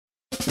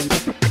Hi,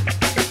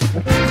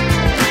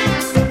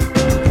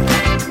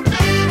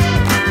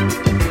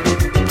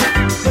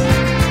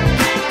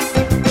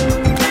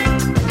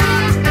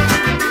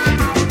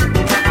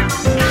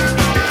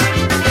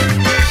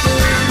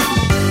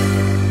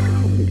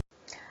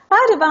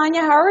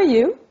 Devanya. How are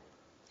you?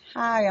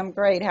 Hi, I'm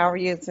great. How are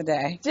you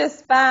today?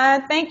 Just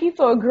fine. Thank you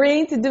for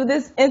agreeing to do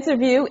this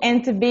interview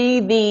and to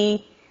be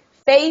the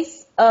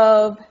face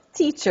of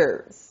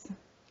teachers.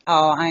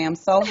 Oh, I am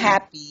so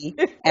happy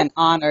and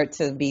honored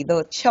to be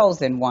the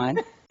chosen one.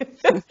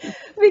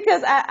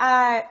 Because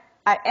I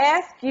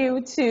asked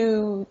you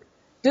to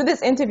do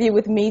this interview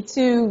with me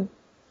to,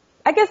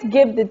 I guess,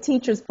 give the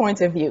teacher's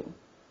point of view.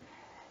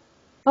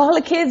 All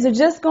the kids are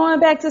just going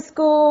back to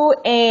school,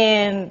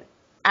 and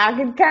I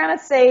can kind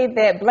of say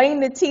that blame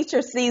the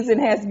teacher season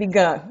has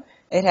begun.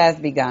 It has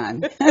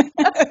begun.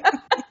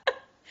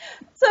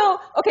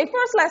 So, okay,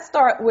 first let's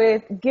start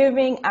with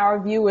giving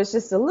our viewers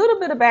just a little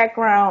bit of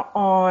background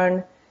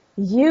on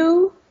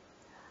you,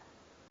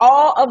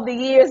 all of the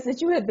years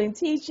that you have been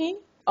teaching,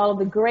 all of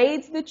the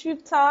grades that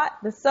you've taught,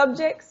 the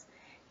subjects,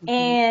 Mhm.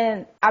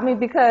 and I mean,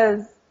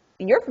 because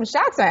you're from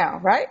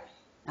Chi-Town, right?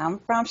 I'm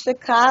from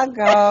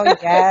Chicago,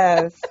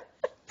 yes.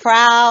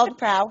 Proud,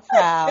 proud,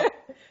 proud.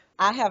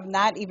 I have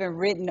not even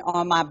written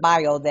on my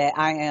bio that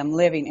I am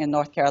living in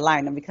North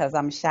Carolina because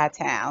I'm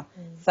Chi-Town.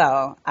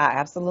 So I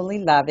absolutely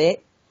love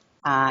it.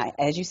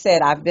 As you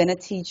said, I've been a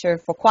teacher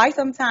for quite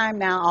some time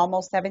now,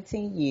 almost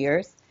 17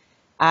 years.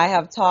 I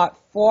have taught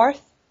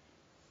fourth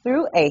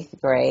through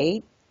eighth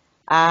grade.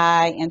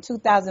 In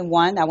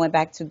 2001, I went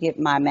back to get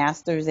my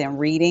master's in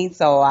reading.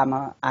 So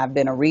I've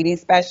been a reading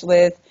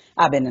specialist.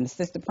 I've been an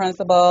assistant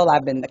principal.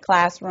 I've been the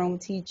classroom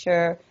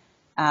teacher.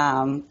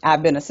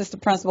 I've been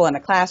assistant principal and a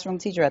classroom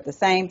teacher at the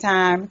same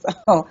time.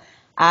 So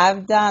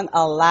I've done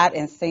a lot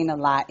and seen a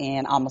lot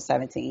in almost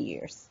 17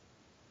 years.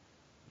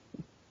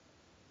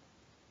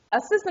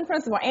 Assistant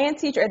principal and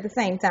teacher at the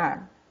same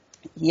time.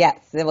 Yes,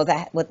 it was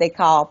what they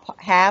call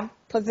have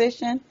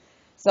position.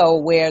 So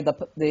where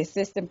the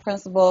assistant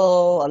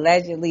principal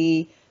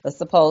allegedly was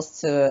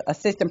supposed to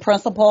assistant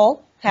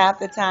principal half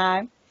the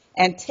time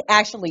and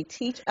actually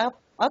teach up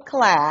a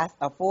class,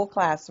 a full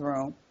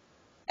classroom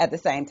at the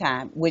same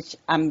time, which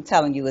I'm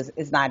telling you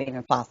is not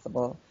even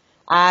possible.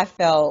 I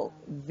felt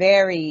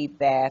very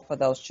bad for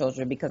those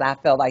children because I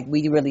felt like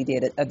we really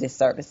did a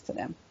disservice to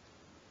them.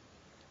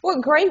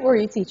 What grade were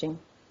you teaching?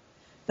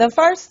 The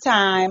first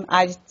time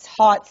I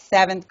taught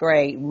seventh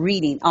grade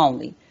reading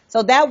only.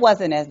 So that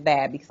wasn't as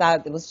bad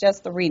because it was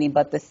just the reading.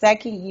 But the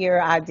second year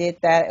I did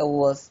that, it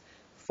was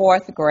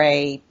fourth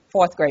grade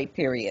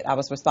period. I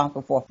was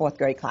responsible for a fourth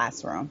grade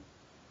classroom.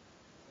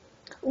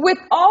 With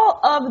all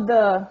of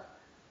the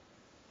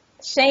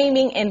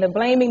shaming and the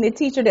blaming the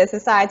teacher that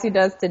society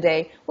does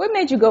today, what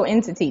made you go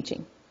into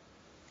teaching?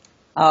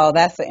 Oh,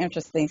 that's an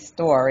interesting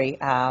story.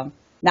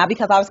 Not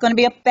because I was going to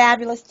be a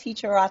fabulous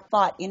teacher or I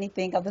thought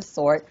anything of the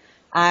sort.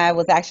 I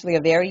was actually a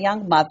very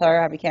young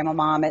mother. I became a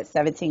mom at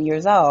 17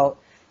 years old,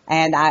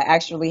 and I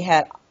actually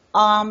had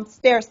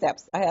stair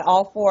steps. I had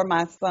all four of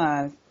my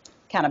sons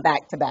kind of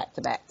back to back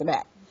to back to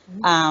back.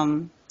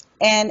 Um,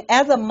 and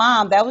as a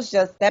mom,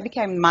 that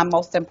became my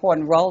most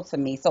important role to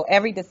me. So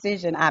every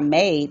decision I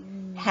made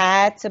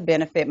had to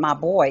benefit my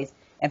boys.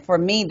 And for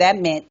me, that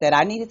meant that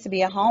I needed to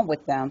be at home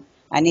with them.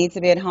 I needed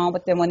to be at home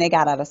with them when they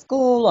got out of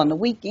school, on the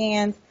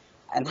weekends,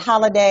 and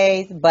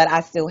holidays, but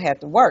I still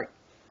had to work.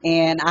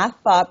 And I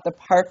thought the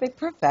perfect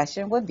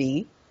profession would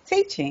be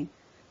teaching.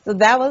 So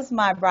that was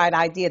my bright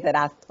idea that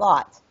I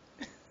thought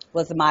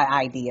was my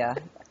idea.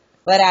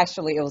 But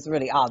actually, it was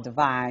really all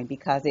divine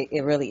because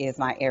it really is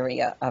my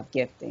area of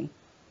gifting.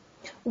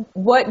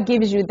 What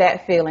gives you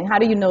that feeling? How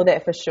do you know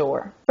that for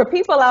sure? For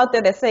people out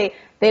there that say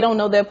they don't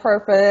know their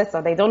purpose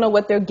or they don't know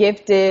what their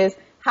gift is,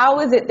 how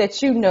is it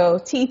that you know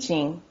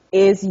teaching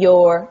is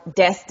your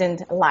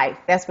destined life?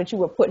 That's what you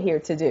were put here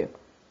to do.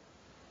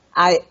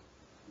 I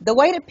the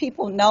way that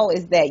people know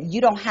is that you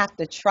don't have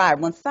to try.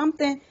 When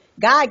something,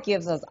 God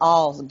gives us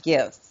all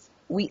gifts.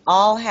 We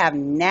all have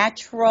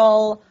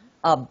natural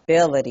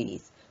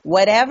abilities.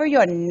 Whatever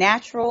your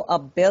natural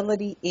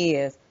ability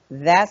is,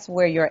 that's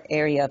where your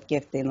area of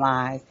gifting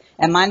lies.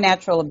 And my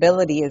natural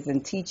ability is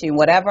in teaching.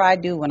 Whatever I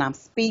do when I'm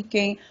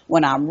speaking,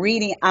 when I'm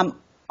reading, I'm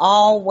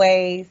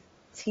always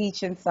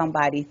teaching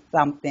somebody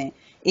something.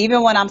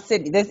 Even when I'm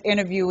sitting, this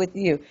interview with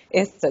you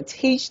is to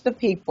teach the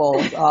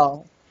people.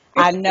 So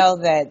I know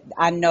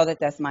that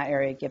that's my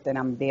area of gift and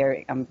I'm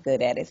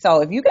good at it.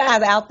 So if you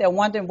guys are out there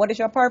wondering what is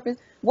your purpose,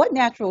 what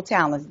natural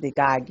talents did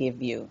God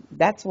give you?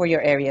 That's where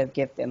your area of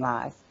gifting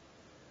lies.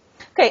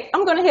 Okay,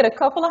 I'm going to hit a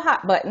couple of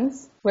hot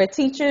buttons where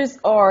teachers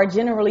are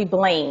generally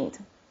blamed.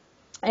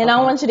 And I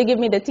Okay. want you to give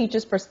me the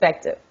teacher's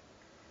perspective.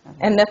 Okay.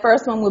 And the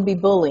first one would be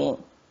bullying.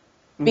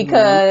 Mhm.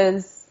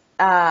 Because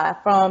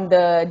from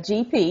the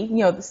GP,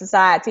 the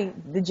society,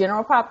 the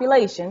general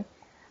population,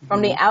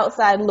 from the Mhm.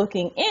 outside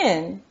looking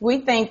in, we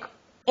think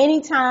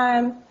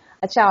anytime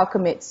a child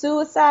commits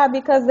suicide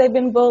because they've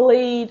been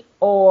bullied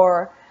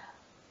or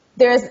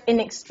there's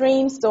an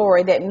extreme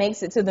story that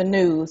makes it to the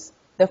news,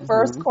 the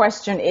first Hmm.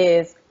 question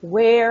is,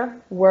 where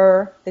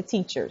were the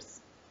teachers?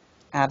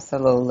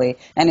 Absolutely.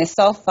 And it's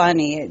so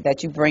funny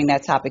that you bring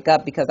that topic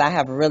up because I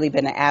have really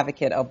been an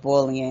advocate of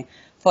bullying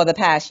for the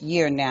past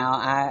year now.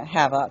 I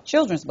have a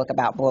children's book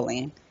about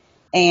bullying.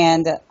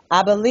 And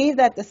I believe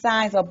that the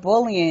signs of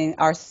bullying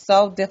are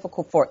so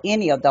difficult for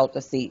any adult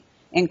to see,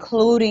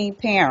 including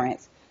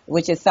parents,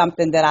 which is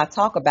something that I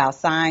talk about,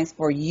 signs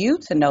for you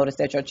to notice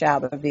that your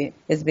child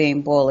is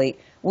being bullied.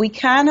 We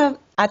kind of,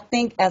 I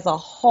think, as a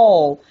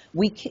whole,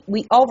 we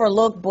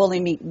overlook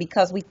bullying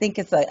because we think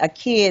it's a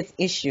kid's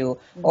issue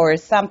or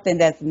it's something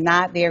that's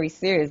not very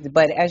serious.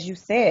 But as you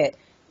said,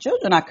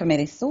 children are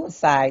committing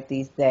suicide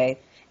these days.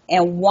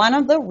 And one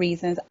of the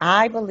reasons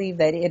I believe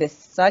that it is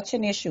such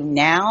an issue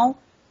now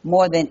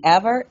more than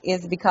ever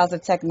is because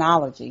of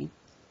technology.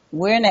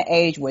 We're in an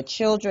age where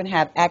children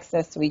have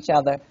access to each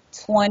other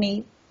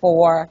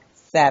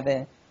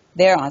 24/7.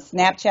 They're on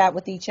Snapchat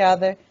with each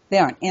other,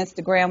 they're on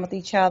Instagram with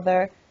each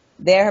other.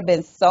 There have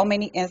been so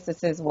many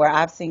instances where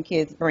I've seen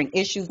kids bring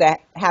issues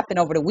that happen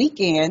over the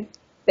weekend.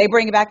 They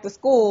bring it back to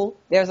school,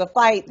 there's a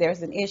fight,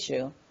 there's an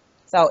issue.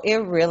 So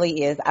it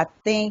really is. I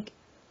think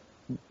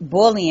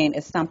bullying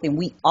is something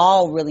we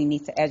all really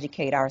need to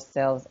educate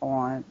ourselves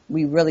on.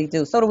 We really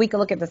do, so that we can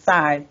look at the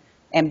signs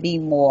and be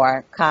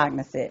more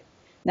cognizant.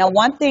 Now,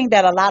 one thing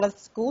that a lot of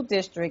school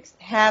districts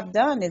have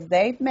done is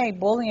they've made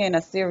bullying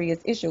a serious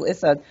issue.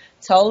 It's a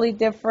totally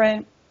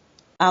different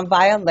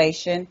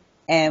violation,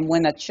 and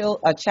when a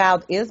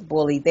child is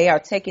bullied, they are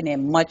taking it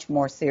much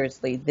more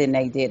seriously than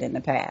they did in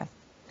the past.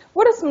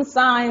 What are some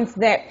signs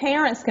that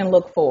parents can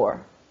look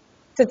for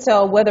to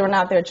tell whether or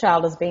not their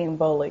child is being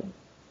bullied?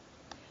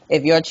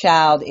 If your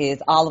child is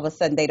all of a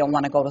sudden they don't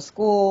want to go to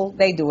school,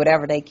 they do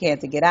whatever they can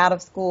to get out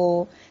of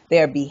school,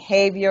 their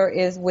behavior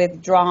is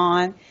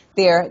withdrawn,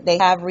 they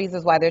have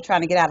reasons why they're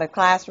trying to get out of the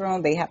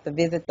classroom, they have to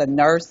visit the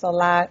nurse a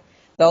lot.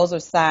 Those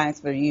are signs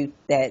for you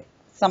that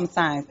some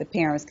signs that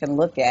parents can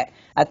look at.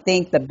 I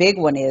think the big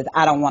one is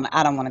I don't want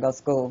to go to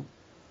school.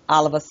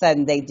 All of a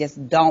sudden they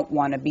just don't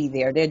want to be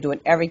there. They're doing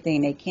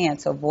everything they can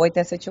to avoid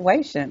that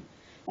situation.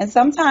 And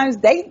sometimes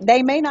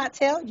they may not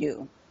tell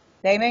you.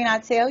 They may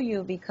not tell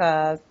you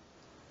because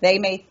they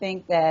may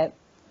think that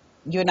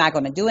you're not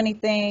going to do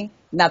anything,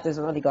 nothing's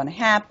really going to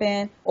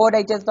happen, or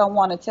they just don't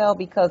want to tell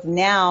because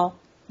now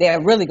they're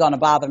really going to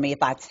bother me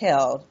if I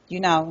tell.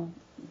 So,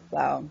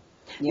 yeah.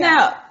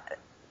 Now,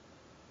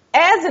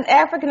 as an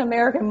African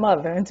American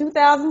mother in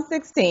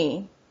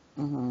 2016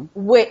 Hmm.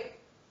 with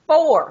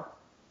 4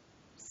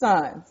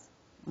 sons,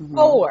 Hmm.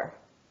 4,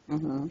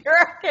 Hmm. girl,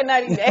 I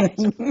cannot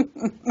imagine.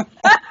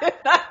 I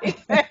cannot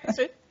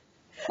imagine.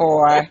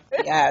 Or,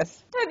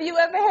 yes. Have you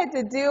ever had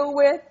to deal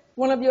with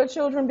one of your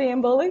children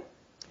being bullied?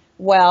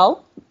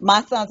 Well,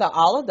 my sons are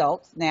all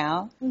adults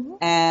now, Hmm.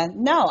 and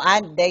no,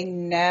 they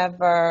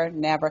never.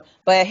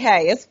 But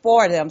hey, it's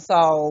for them.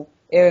 So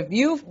if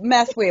you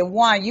mess with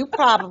one, you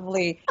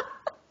probably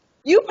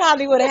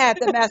would have had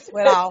to mess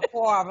with all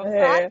four of them. So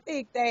I Yeah.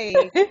 think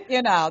they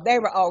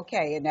were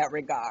okay in that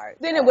regard.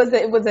 Then it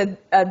So was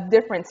a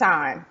different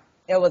time,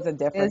 it was a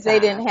different as they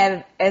time. didn't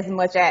have as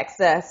much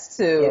access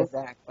to.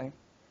 Exactly.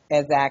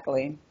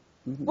 Exactly.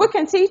 Hmm. What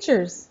can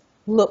teachers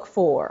look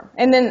for?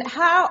 And then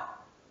how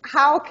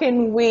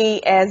can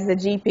we, as the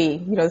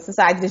GP, the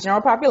society, the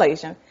general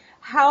population,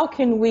 how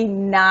can we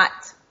not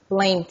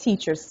blame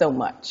teachers so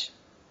much?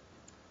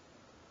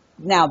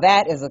 Now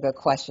that is a good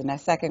question.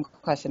 That second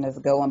question is a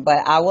good one,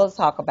 but I will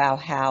talk about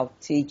how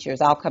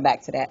teachers, I'll come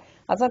back to that.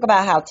 I'll talk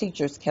about how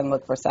teachers can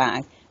look for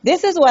signs.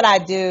 This is what I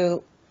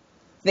do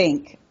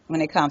think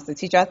when it comes to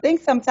teacher. I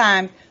think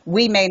sometimes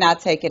we may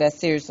not take it as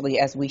seriously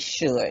as we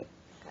should.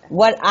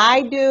 What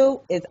I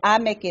do is I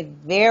make it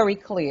very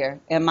clear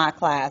in my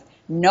class.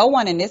 No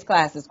one in this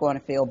class is going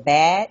to feel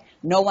bad.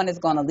 No one is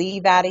going to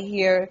leave out of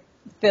here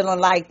feeling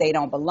like they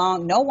don't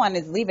belong. No one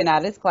is leaving out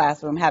of this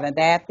classroom having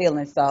bad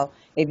feelings. So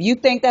if you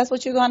think that's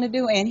what you're going to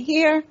do in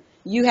here,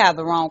 you have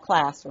the wrong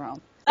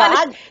classroom. So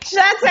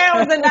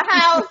Shut in the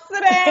house.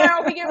 Sit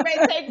down. We get ready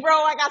to take bro.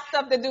 I got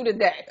stuff to do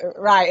today.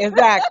 right,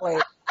 exactly.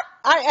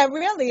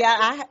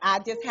 I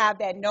just have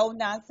that no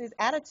nonsense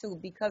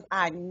attitude because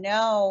I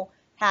know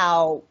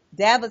how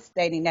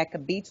devastating that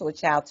could be to a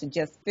child to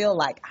just feel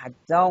like I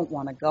don't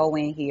want to go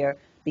in here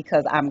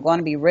because I'm going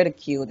to be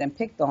ridiculed and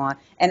picked on.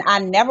 And I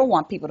never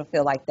want people to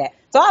feel like that.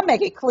 So I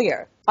make it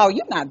clear, oh,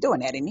 you're not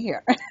doing that in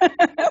here.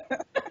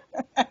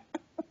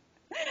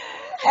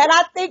 And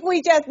I think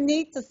we just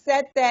need to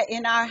set that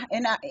in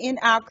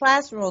our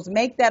classrooms,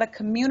 make that a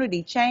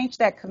community, change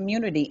that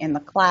community in the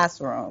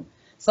classroom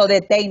so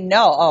that they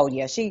know, oh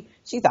yeah, she's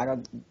like,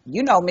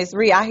 Miss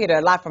Reed, I hear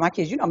that a lot from my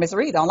kids. Miss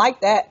Reed don't like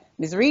that.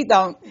 Miss Reed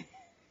don't.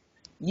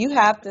 You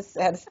have to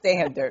set a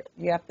standard.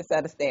 You have to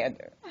set a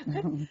standard.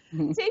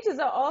 Teachers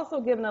are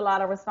also given a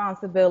lot of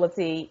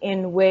responsibility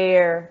in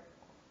where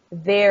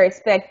they're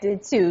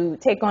expected to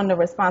take on the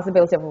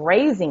responsibility of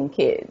raising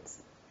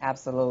kids.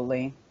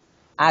 Absolutely.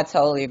 I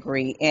totally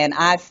agree. And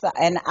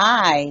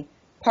I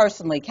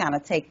personally kind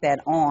of take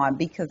that on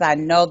because I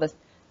know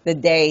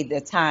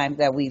the time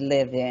that we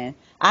live in.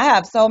 I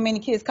have so many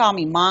kids call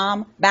me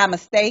mom by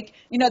mistake.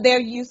 You know, they're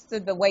used to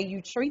the way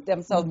you treat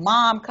them. So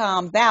mom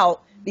comes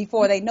out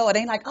before they know it.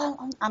 They like,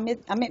 oh, I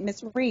meant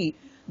Miss Reed.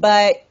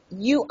 But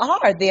you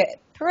are there.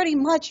 Pretty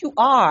much you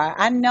are.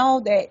 I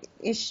know that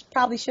it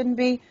probably shouldn't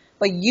be,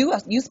 but you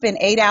spend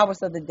 8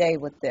 hours of the day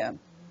with them.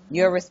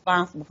 You're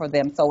responsible for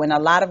them. So in a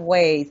lot of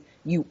ways,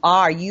 you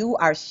are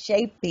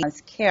shaping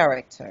one's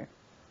character.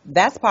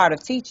 That's part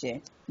of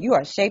teaching. You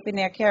are shaping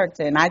their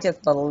character, and I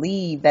just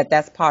believe that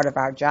that's part of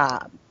our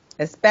job,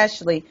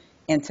 especially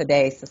in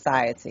today's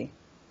society.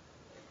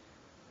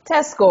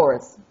 Test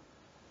scores.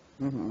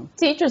 Hmm.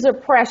 Teachers are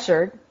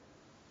pressured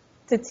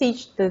to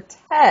teach the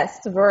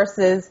test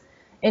versus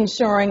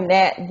ensuring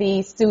that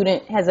the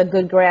student has a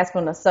good grasp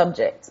on the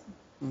subject.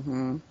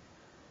 Hmm.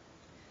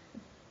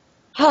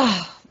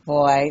 Oh,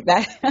 boy,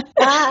 that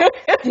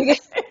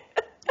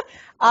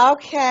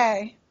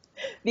okay.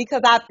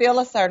 Because I feel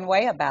a certain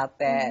way about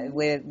that.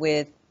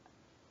 With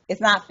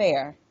it's not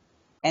fair,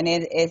 and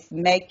it's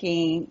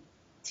making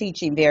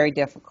teaching very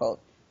difficult,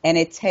 and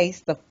it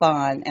takes the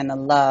fun and the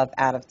love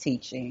out of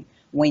teaching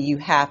when you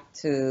have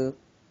to.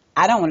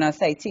 I don't want to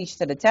say teach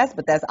to the test,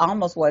 but that's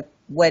almost what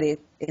it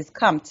is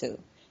come to.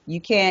 You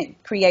can't.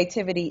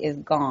 Creativity is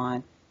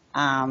gone,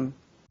 and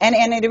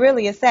it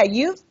really is sad.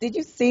 Did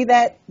you see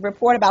that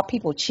report about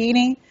people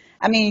cheating?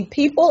 I mean,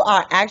 people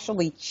are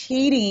actually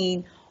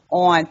cheating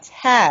on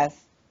tests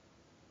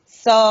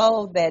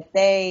so that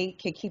they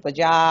can keep a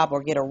job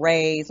or get a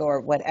raise or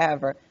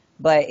whatever.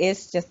 But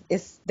it's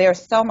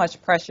there's so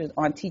much pressure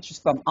on teachers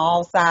from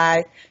all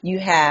sides. You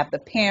have the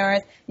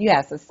parents, you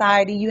have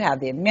society, you have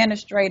the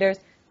administrators,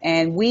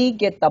 and we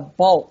get the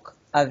bulk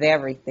of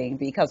everything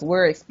because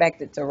we're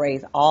expected to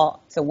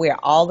wear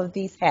all of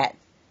these hats,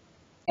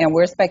 and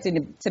we're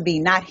expected to be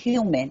not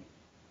human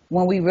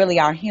when we really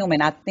are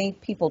human. I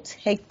think people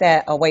take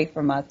that away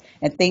from us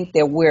and think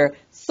that we're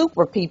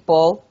super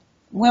people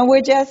when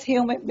we're just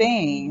human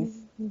beings.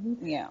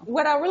 Yeah.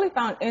 What I really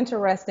found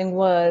interesting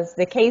was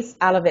the case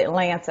out of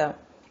Atlanta,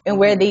 and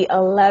where Hmm. the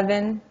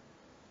 11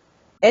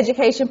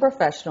 education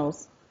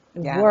professionals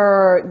Yeah.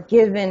 were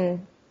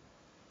given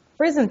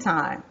prison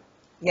time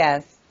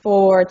Yes.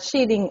 for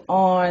cheating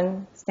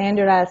on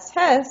standardized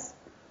tests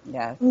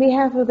Yes. on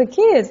behalf of the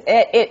kids.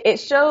 It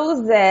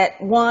shows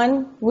that,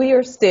 one, we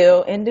are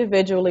still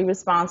individually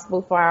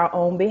responsible for our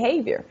own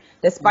behavior. Hmm.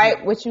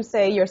 Despite what you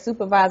say your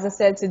supervisor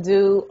said to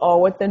do,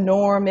 or what the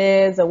norm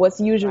is, or what's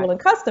Right. usual and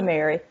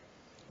customary,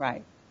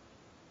 Right.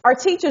 are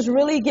teachers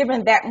really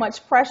given that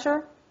much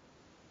pressure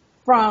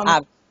from?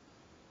 I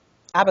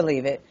I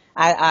believe it.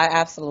 I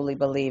absolutely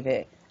believe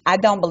it. I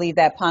don't believe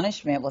that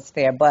punishment was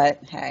fair, but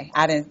hey,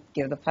 I didn't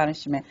give the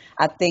punishment.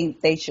 I think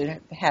they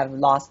should have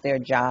lost their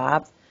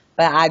jobs,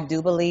 but I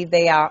do believe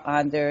they are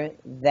under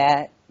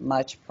that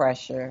much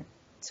pressure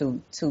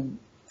to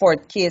for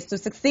kids to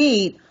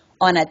succeed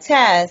on a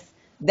test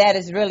that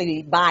is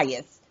really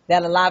biased,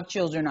 that a lot of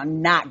children are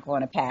not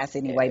going to pass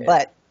anyway. Yeah.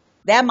 But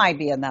that might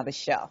be another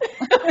show.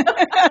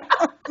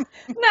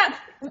 Now,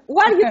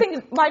 why do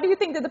you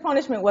think that the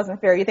punishment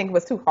wasn't fair? You think it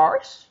was too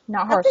harsh?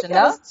 Not I harsh think it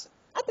enough? was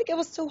I think it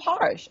was too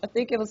harsh. I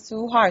think it was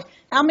too harsh.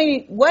 How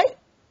many what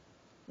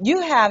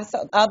you have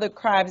some other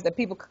crimes that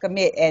people could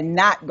commit and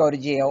not go to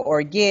jail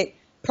or get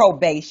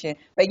probation,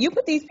 but you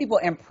put these people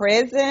in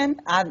prison.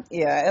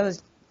 Yeah, it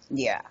was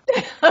yeah.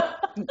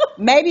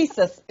 Maybe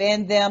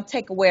suspend them,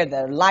 take away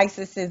their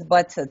licenses,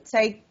 but to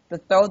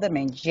throw them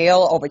in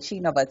jail over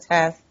cheating of a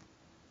test.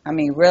 I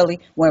mean,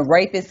 really, when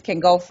rapists can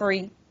go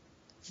free,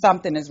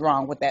 something is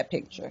wrong with that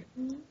picture.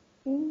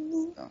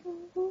 So,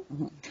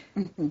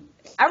 mhm.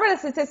 I read a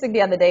statistic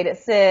the other day that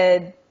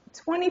said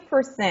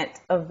 20%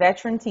 of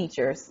veteran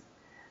teachers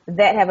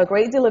that have a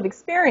great deal of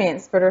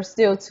experience but are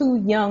still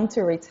too young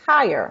to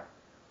retire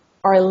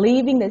are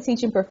leaving the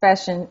teaching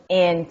profession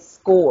in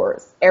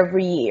scores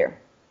every year.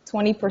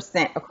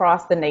 20%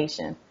 across the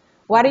nation.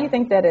 Why do you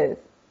think that is?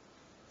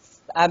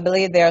 I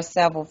believe there are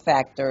several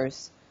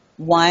factors.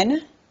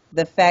 One,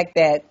 the fact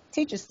that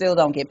teachers still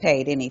don't get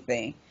paid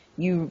anything.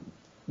 You,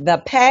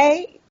 the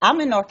pay, I'm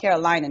in North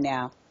Carolina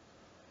now,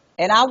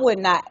 and I would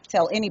not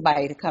tell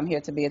anybody to come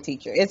here to be a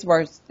teacher. It's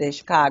worse than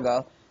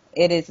Chicago.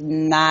 It is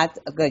not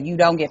good. You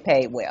don't get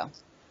paid well.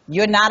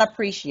 You're not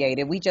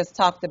appreciated. We just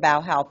talked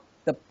about how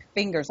the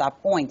fingers are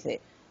pointed,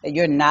 that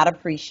you're not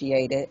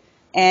appreciated.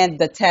 And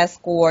the test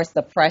scores,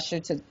 the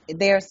pressure to,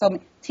 there's so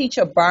many,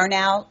 teacher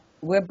burnout.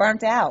 We're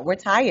burnt out. We're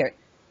tired.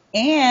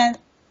 And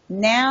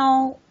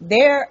now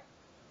there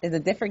is a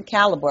different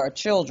caliber of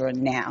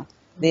children now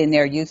than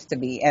there used to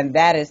be. And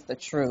that is the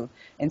truth.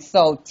 And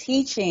so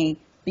teaching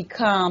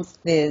becomes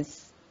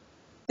this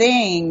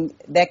thing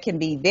that can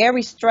be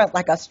very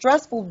like a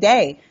stressful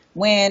day,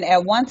 when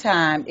at one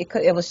time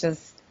it was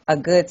just a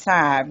good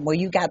time where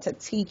you got to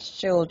teach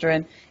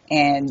children,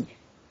 and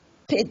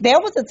there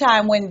was a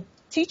time when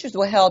teachers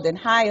were held in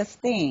high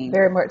esteem.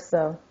 Very much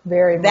so.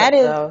 Very much That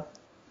is so.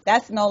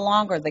 That's no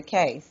longer the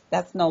case.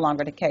 That's no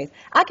longer the case.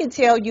 I can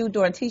tell you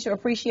during Teacher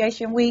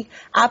Appreciation Week,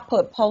 I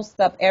put posts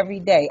up every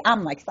day.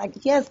 I'm like,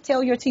 yes,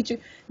 tell your teacher.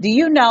 Do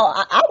you know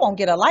I won't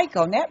get a like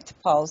on that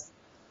post?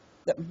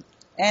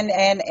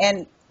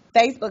 And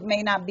Facebook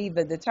may not be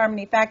the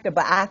determining factor,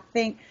 but I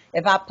think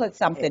if I put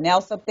something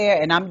else up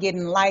there and I'm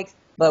getting likes,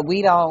 but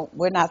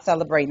we're not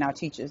celebrating our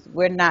teachers.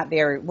 We're not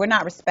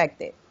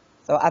respected.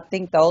 So I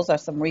think those are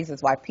some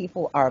reasons why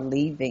people are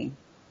leaving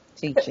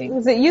teaching.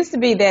 Because it used to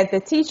be that the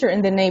teacher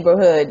in the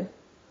neighborhood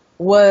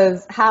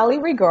was highly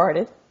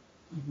regarded,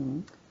 Hmm.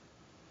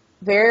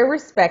 very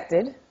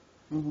respected,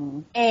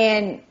 Hmm.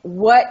 and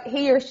what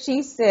he or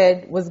she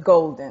said was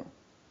golden.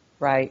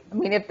 Right. I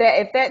mean, if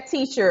that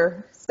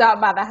teacher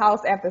stopped by the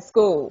house after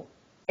school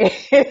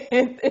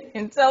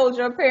and told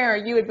your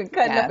parent you had been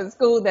cutting up Yes. in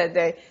school that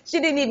day, she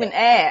didn't even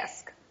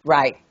ask,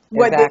 Right.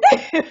 what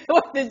Exactly. did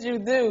what did you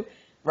do?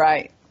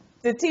 Right.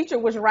 The teacher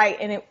was right,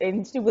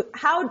 and she was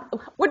how.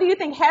 What do you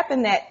think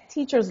happened that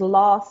teachers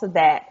lost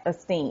that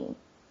esteem?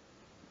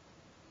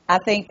 I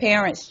think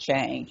parents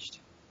changed.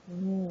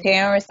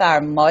 Parents are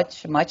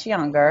much, much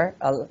younger,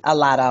 a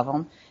lot of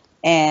them,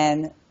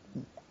 and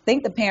I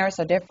think the parents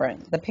are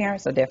different. The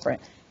parents are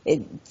different.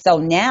 So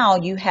now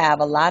you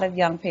have a lot of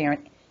young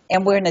parents,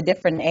 and we're in a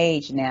different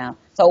age now.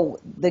 So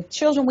the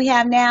children we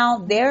have now,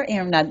 they're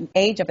in an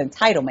age of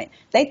entitlement.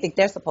 They think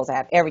they're supposed to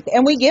have everything,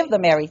 and we give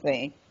them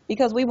everything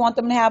because we want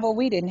them to have what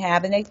we didn't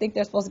have, and they think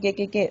they're supposed to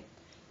get.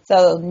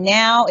 So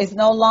now it's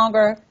no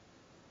longer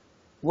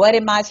what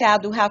did my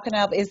child do? How can I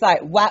help? It's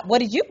like, what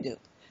did you do?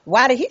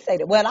 Why did he say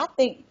that? Well, I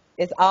think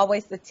it's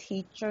always the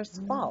teacher's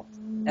fault.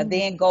 And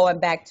then going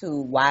back to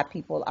why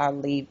people are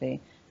leaving.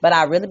 But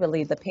I really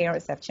believe the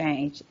parents have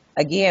changed.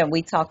 Again,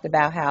 we talked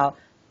about how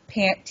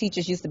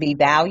teachers used to be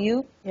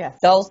valued. Yes.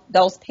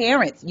 Those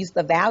parents used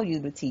to value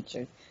the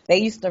teachers. They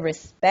used to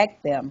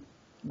respect them.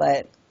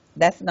 But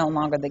that's no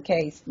longer the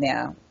case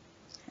now.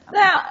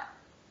 Now,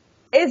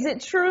 is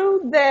it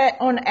true that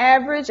on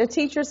average a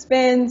teacher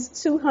spends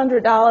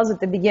 $200 at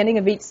the beginning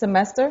of each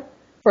semester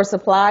for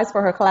supplies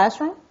for her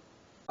classroom?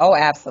 Oh,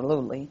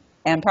 absolutely.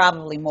 And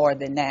probably more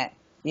than that.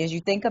 As you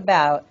think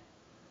about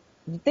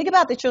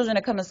the children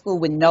that come to school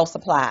with no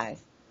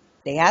supplies.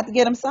 They have to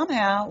get them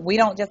somehow. We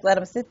don't just let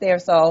them sit there.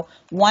 So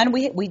one,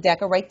 we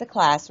decorate the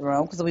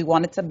classroom because we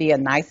want it to be a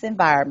nice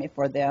environment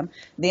for them.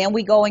 Then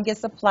we go and get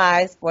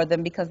supplies for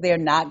them because they're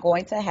not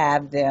going to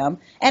have them.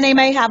 And they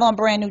may have on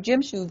brand new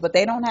gym shoes, but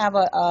they don't have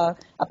a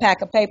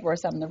pack of paper or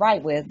something to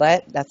write with.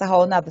 But that's a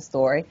whole nother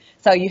story.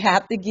 So you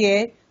have to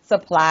get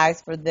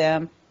supplies for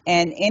them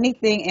and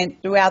anything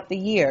and throughout the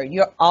year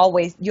you're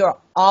always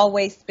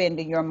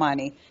spending your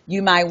money.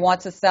 You might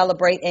want to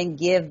celebrate and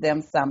give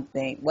them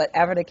something,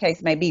 whatever the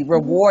case may be.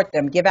 Reward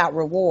them, give out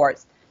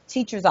rewards.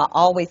 Teachers are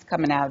always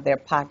coming out of their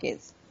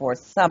pockets for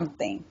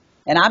something,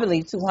 and I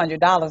believe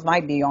 $200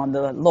 might be on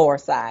the lower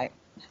side.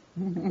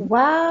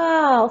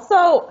 Wow.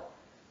 So,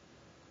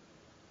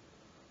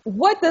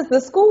 what does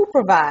the school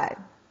provide?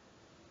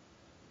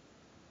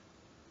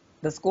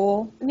 The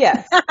school.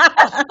 Yes.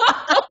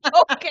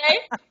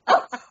 Okay.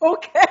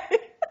 Okay.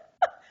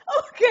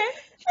 Okay.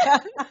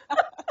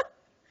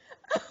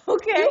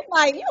 Okay.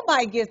 You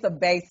might get some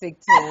basic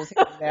tools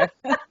here and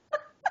there.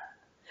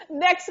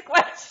 Next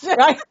question.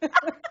 Right.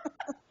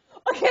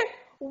 Okay.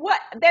 What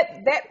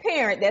that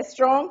parent, that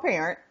strong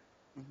parent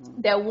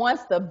Mhm. that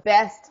wants the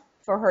best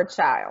for her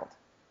child,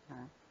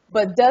 Uh-huh.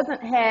 but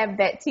doesn't have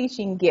that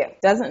teaching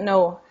gift, doesn't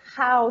know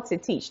how to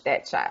teach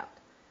that child.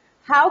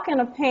 How can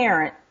a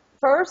parent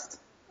first,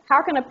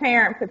 how can a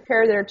parent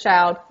prepare their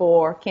child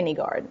for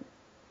kindergarten?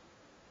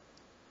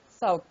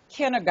 So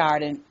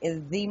kindergarten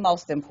is the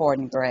most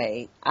important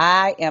grade.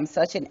 I am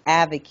such an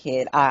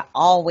advocate. I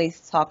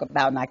always talk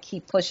about, and I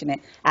keep pushing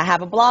it. I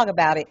have a blog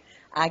about it.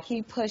 I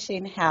keep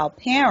pushing how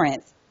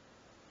parents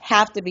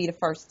have to be the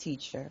first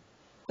teacher.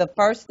 The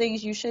first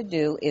things you should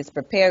do is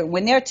prepare.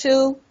 When they're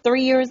 2,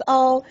 3 years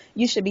old,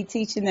 you should be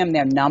teaching them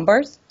their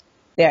numbers,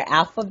 their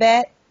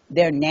alphabet,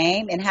 their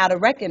name, and how to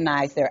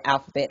recognize their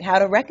alphabet, how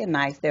to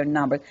recognize their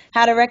numbers,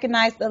 how to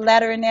recognize the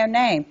letter in their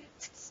name.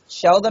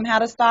 Show them how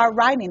to start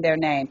writing their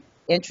name.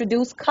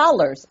 Introduce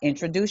colors,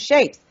 introduce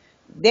shapes.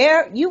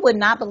 There, you would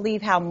not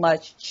believe how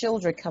much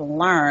children can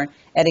learn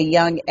at a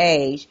young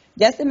age.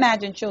 Just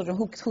imagine children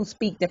who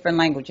speak different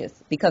languages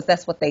because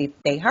that's what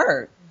they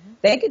heard.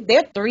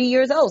 They're 3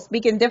 years old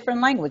speaking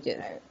different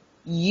languages.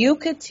 You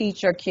could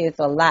teach your kids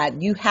a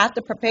lot. You have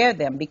to prepare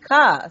them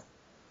because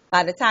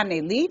by the time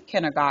they leave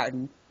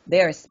kindergarten,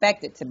 they're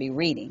expected to be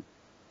reading.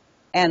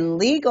 And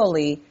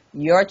legally,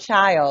 your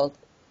child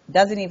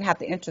doesn't even have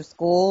to enter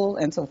school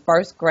until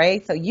first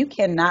grade. So you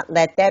cannot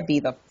let that be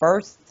the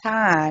first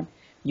time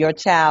your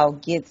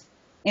child gets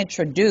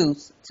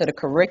introduced to the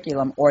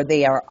curriculum or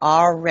they are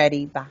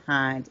already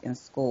behind in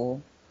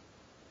school.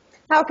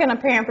 How can a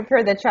parent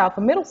prepare their child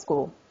for middle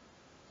school?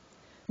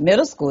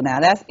 Middle school,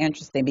 now that's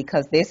interesting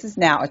because this is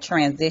now a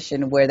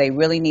transition where they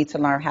really need to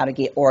learn how to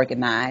get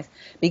organized.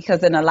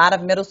 Because in a lot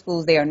of middle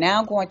schools, they are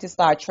now going to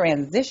start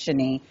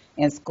transitioning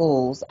in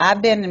schools.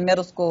 I've been in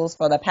middle schools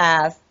for the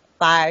past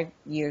 5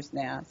 years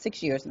now,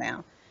 6 years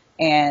now.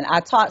 And I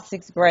taught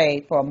sixth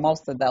grade for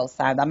most of those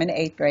times. I'm in the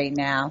eighth grade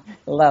now.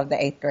 Love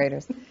the eighth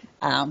graders.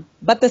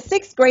 But the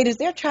sixth graders,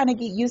 they're trying to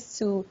get used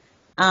to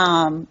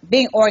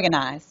being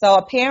organized. So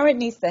a parent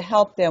needs to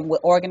help them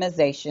with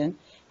organization,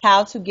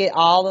 how to get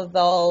all of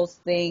those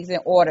things in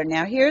order.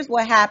 Now, here's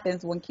what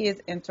happens when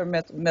kids enter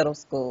middle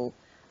school.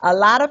 A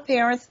lot of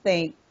parents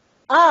think,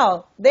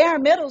 oh, they're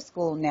in middle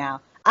school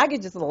now. I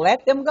could just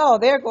let them go.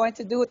 They're going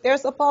to do what they're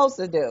supposed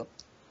to do.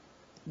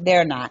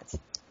 They're not.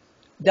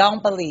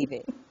 Don't believe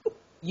it.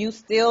 You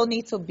still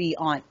need to be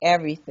on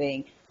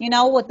everything. You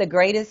know what the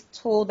greatest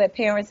tool that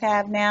parents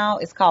have now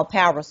is called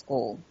Power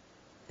School.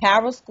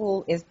 Power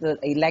School is the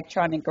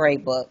electronic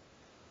grade book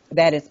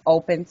that is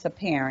open to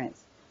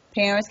parents.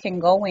 Parents can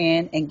go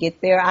in and get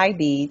their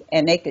IDs,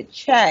 and they could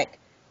check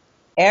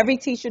every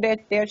teacher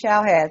that their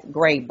child has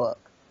grade book.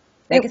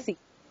 They can see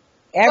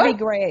every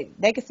grade.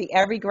 They can see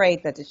every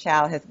grade that the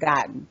child has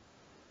gotten.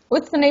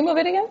 What's the name of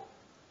it again?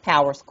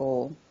 Power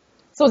School.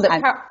 So is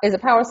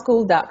it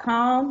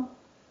powerschool.com?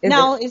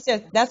 No,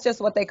 that's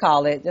just what they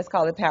call it. Just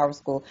call it Power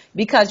School,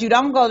 because you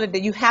don't go to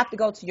you have to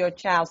go to your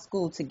child's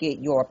school to get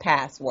your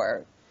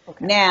password.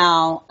 Okay.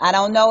 Now, I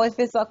don't know if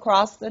it's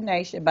across the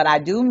nation, but I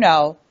do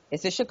know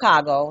it's in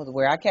Chicago,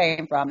 where I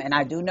came from, and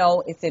I do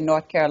know it's in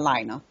North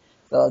Carolina.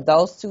 So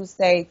those two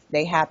states,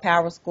 they have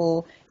Power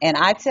School, and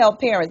I tell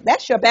parents,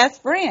 that's your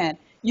best friend.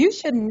 You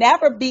should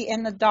never be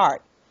in the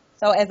dark.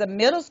 So as a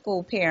middle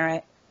school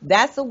parent,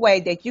 that's a way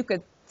that you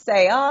could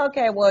say, oh,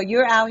 okay, well,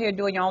 you're out here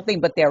doing your own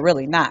thing, but they're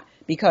really not,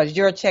 because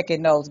you're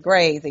checking those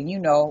grades and you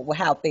know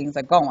how things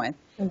are going.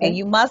 Okay. And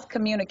you must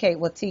communicate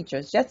with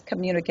teachers. Just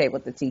communicate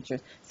with the teachers.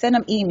 Send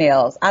them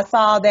emails. I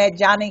saw that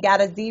Johnny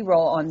got a 0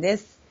 on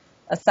this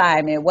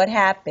assignment. What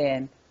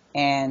happened?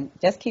 And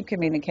just keep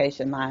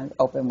communication lines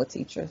open with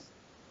teachers.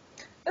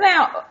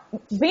 Now,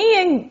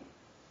 being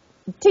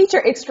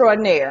teacher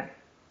extraordinaire,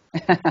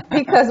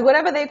 because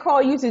whatever they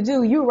call you to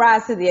do, you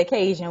rise to the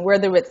occasion,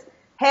 whether it's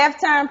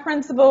halftime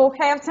principal,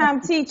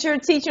 halftime teacher,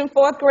 teaching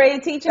fourth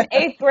grade, teaching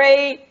eighth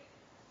grade.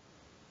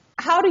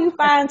 How do you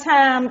find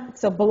time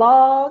to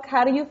blog?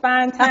 How do you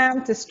find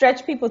time to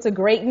stretch people to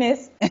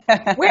greatness?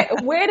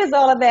 Where does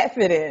all of that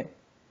fit in?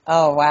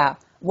 Oh, wow.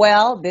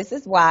 Well, this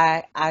is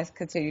why I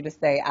continue to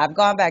stay. I've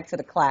gone back to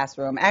the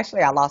classroom.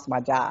 Actually, I lost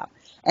my job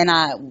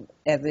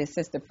as the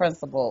assistant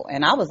principal,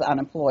 and I was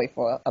unemployed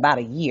for about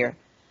a year.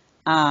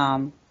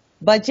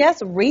 But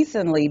just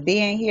recently,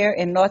 being here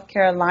in North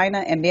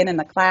Carolina and being in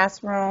the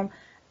classroom,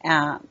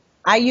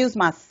 I use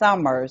my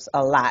summers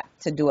a lot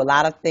to do a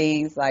lot of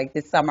things. Like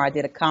this summer, I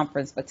did a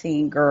conference for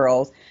teen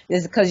girls.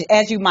 This is because,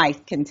 as you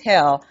can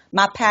tell,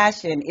 my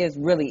passion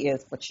really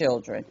is for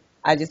children.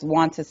 I just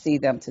want to see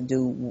them to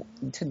do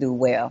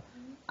well.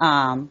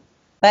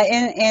 But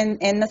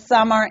in the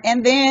summer,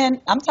 and then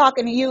I'm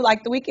talking to you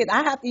like the weekend,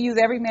 I have to use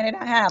every minute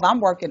I have.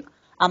 I'm working.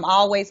 I'm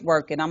always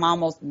working. I'm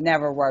almost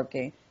never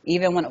working.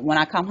 Even when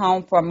I come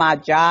home from my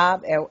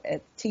job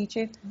at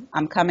teaching,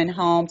 I'm coming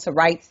home to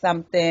write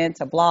something,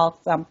 to blog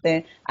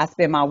something. I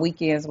spend my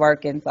weekends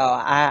working, so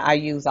I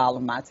use all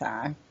of my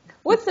time.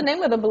 What's the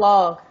name of the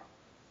blog?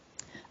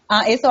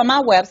 It's on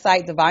my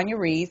website, Devania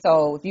Reed.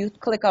 So if you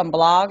click on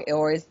blog,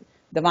 or it's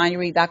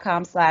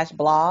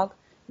devaniareed.com/blog,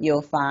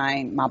 you'll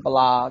find my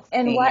blogs.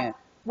 And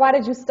why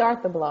did you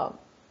start the blog?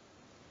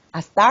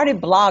 I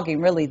started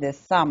blogging really this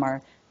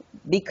summer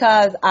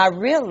because I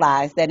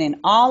realized that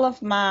in all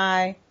of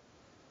my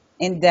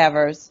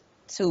endeavors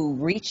to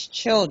reach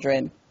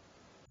children,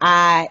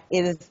 it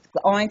is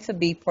going to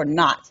be for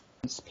not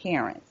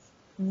parents.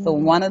 Mm-hmm. So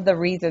one of the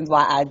reasons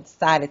why I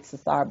decided to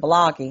start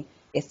blogging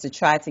is to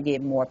try to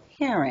get more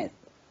parent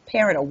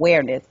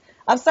awareness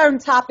of certain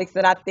topics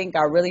that I think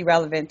are really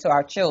relevant to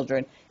our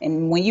children.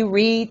 And when you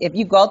read, if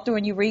you go through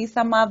and you read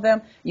some of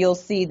them, you'll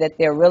see that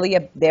they're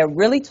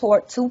really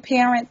toward to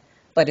parents,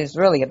 but it's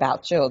really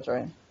about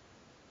children.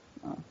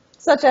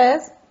 Such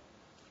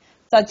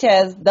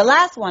as the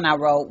last one I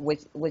wrote,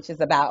 which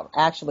is about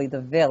actually the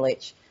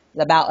village.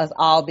 It's about us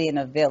all being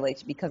a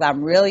village, because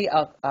I'm really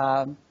a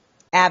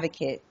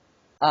advocate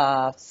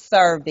of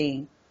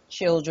serving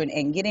children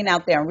and getting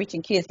out there and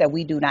reaching kids that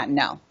we do not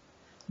know.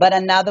 But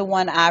another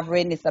one I've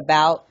written is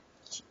about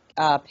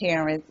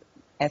parents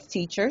as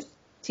teachers,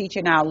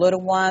 teaching our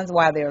little ones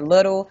while they're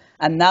little.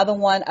 Another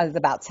one is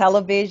about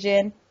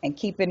television and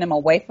keeping them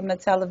away from the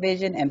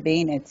television and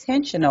being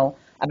intentional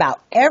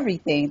about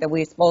everything that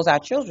we expose our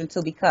children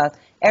to, because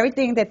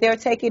everything that they're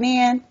taking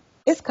in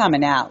is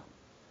coming out.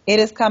 It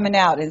is coming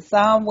out in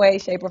some way,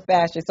 shape, or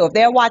fashion. So if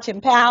they're watching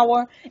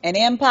Power and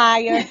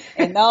Empire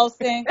and those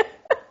things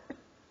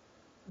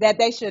that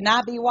they should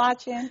not be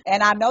watching,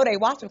 and I know they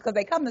watch them because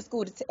they come to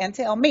school and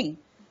tell me,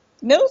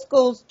 middle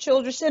school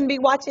children shouldn't be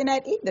watching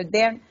that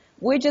either.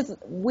 We're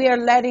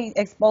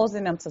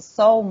exposing them to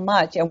so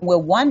much, and we're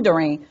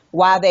wondering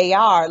why they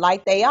are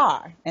like they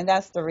are, and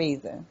that's the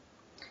reason.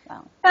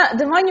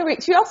 Devania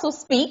Reed, she also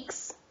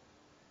speaks.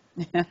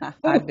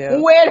 I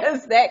do. Where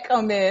does that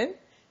come in?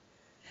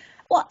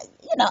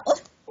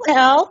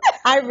 Well,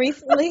 I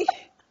recently,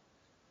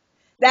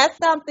 that's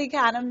something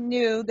kind of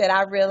new that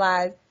I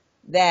realized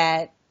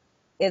that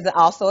is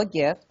also a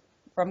gift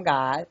from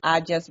God.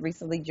 I just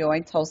recently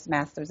joined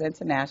Toastmasters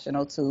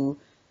International to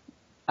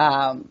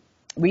um,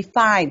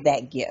 refine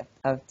that gift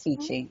of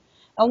teaching.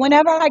 And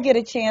whenever I get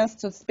a chance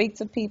to speak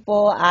to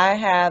people, I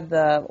have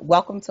the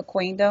Welcome to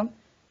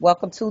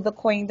the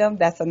Queendom.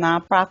 That's a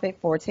nonprofit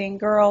for teen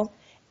girls.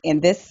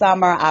 And this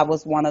summer, I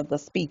was one of the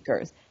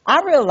speakers.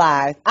 I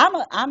realized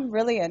I'm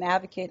really an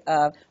advocate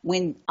of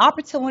when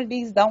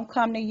opportunities don't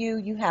come to you,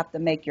 you have to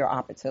make your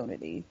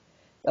opportunities.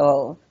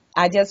 So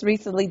I just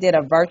recently did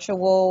a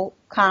virtual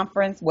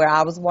conference where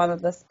I was one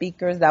of the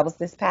speakers. That was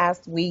this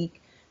past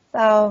week.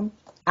 So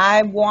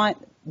I want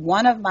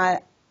one of my,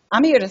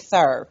 I'm here to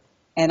serve,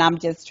 and I'm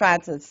just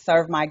trying to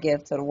serve my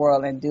gift to the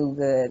world and do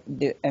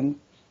good,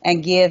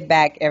 and give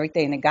back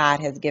everything that God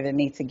has given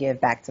me to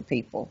give back to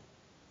people.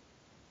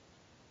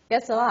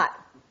 That's a lot.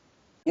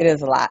 It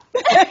is a lot.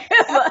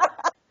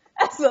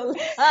 That's a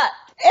lot.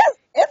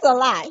 It's a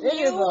lot. It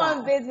is a You one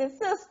lot. busy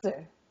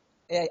sister.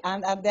 Yeah,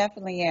 I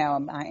definitely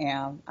am. I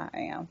am. I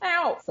am.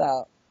 Now,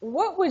 So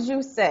what would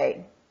you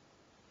say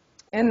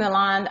in the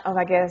line of,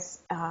 I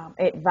guess,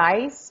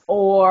 advice,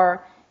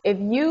 or if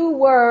you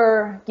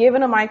were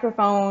given a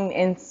microphone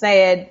and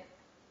said,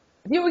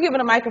 if you were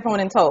given a microphone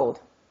and told,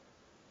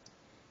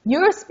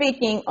 you're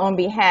speaking on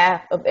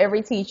behalf of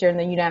every teacher in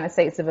the United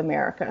States of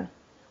America,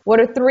 what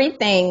are three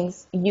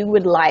things you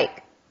would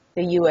like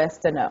the U.S.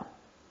 to know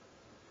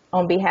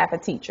on behalf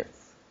of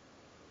teachers?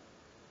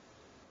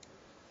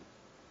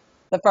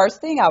 the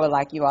first thing I would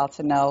like you all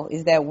to know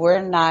is that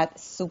we're not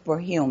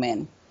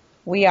superhuman.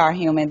 We are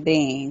human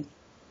beings.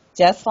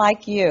 Just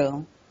like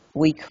you,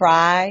 we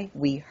cry,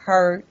 we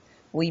hurt,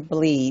 we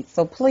bleed.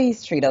 So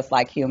please treat us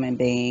like human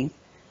beings.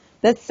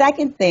 The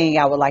second thing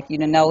I would like you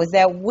to know is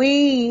that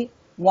we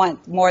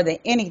want more than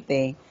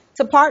anything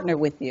to partner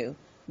with you.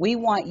 We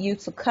want you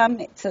to come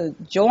to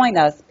join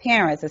us,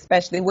 parents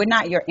especially. We're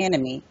not your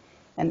enemy.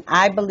 And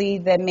I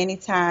believe that many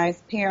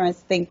times parents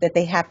think that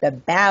they have to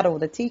battle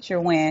the teacher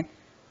when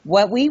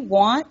what we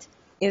want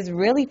is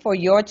really for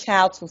your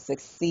child to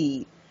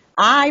succeed.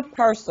 I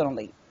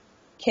personally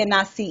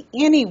cannot see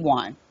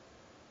anyone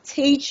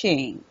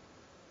teaching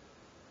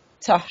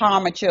to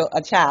harm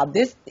a child.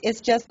 This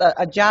is just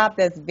a job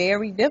that's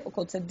very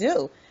difficult to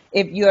do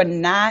if you're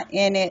not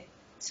in it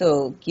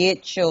to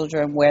get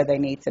children where they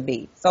need to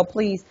be. So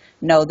please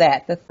know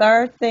that. The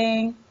third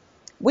thing,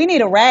 we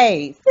need a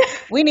raise.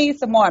 We need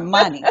some more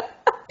money.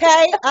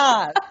 Pay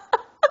us.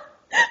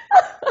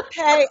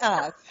 Pay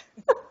us.